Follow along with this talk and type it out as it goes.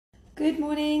Good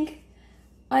morning.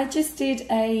 I just did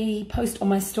a post on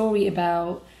my story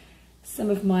about some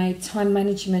of my time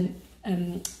management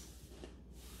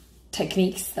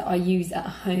techniques that I use at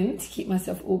home to keep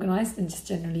myself organised and just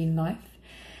generally in life.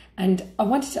 And I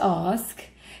wanted to ask,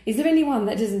 is there anyone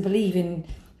that doesn't believe in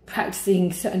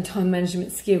practicing certain time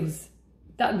management skills?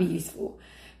 That would be useful.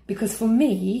 Because for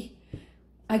me,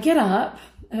 I get up,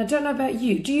 and I don't know about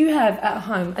you, do you have at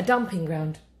home a dumping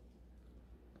ground?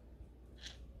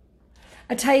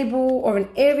 A table or an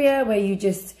area where you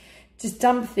just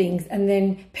dump things, and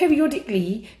then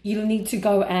periodically you'll need to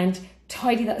go and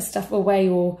tidy that stuff away,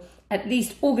 or at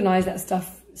least organise that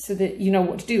stuff so that you know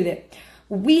what to do with it.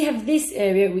 We have this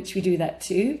area which we do that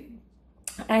too.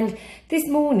 And this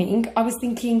morning I was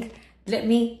thinking, let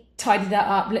me tidy that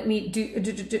up, let me do,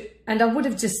 and I would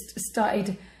have just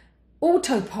started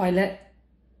autopilot,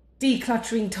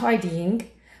 decluttering, tidying,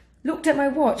 looked at my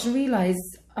watch and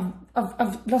realised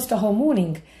I've lost a whole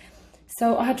morning.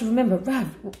 So I had to remember, Rav,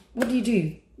 what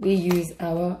do? We use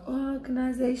our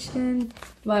organisation,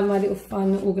 my little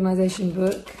fun organisation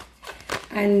book.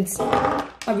 And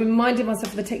I reminded myself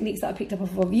of the techniques that I picked up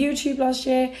off of YouTube last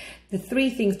year, the 3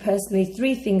 things personally,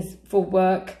 3 things for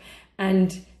work,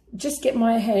 and just get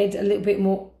my head a little bit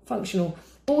more functional.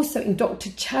 Also in Dr.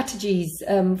 Chatterjee's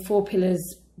 4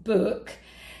 Pillars book,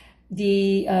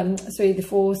 the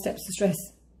 4 Steps to Stress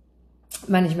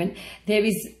Management, there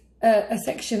is a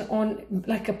section on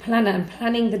like a planner and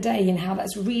planning the day, and how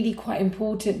that's really quite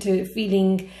important to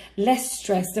feeling less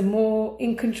stressed and more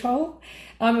in control.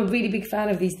 I'm a really big fan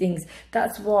of these things.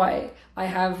 That's why I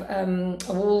have a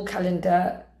wall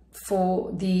calendar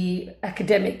for the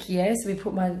academic year. So we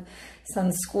put my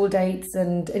son's school dates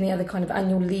and any other kind of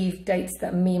annual leave dates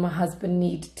that me and my husband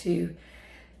need to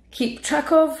keep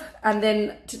track of. And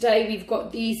then today we've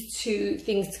got these 2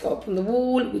 things to go up on the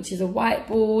wall, which is a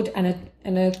whiteboard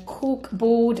and a cork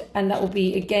board, and that will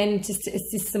be again just to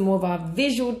assist some more of our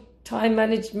visual time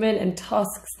management and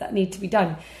tasks that need to be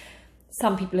done.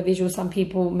 Some people are visual, some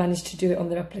people manage to do it on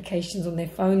their applications on their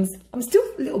phones. I'm still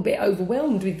a little bit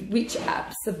overwhelmed with which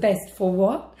apps are best for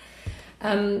what,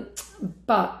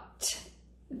 but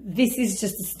this is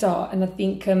just a start. And I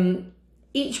think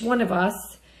each one of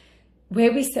us,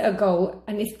 where we set a goal,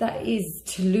 and if that is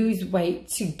to lose weight,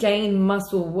 to gain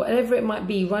muscle, whatever it might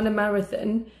be, run a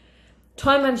marathon,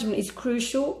 time management is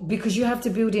crucial, because you have to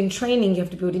build in training, you have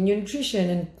to build in your nutrition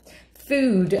and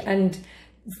food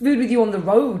with you on the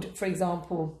road, for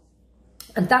example.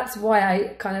 And that's why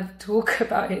I kind of talk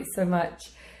about it so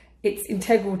much. It's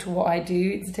integral to what I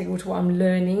do, it's integral to what I'm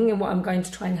learning and what I'm going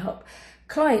to try and help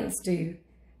clients do.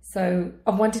 So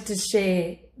I wanted to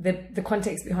share the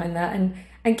context behind that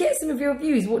and get some of your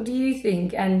views. What do you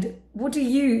think? And what do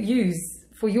you use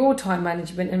for your time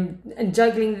management and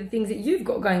juggling the things that you've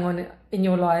got going on in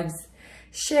your lives?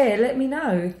 Share, let me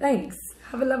know. Thanks.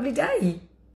 Have a lovely day.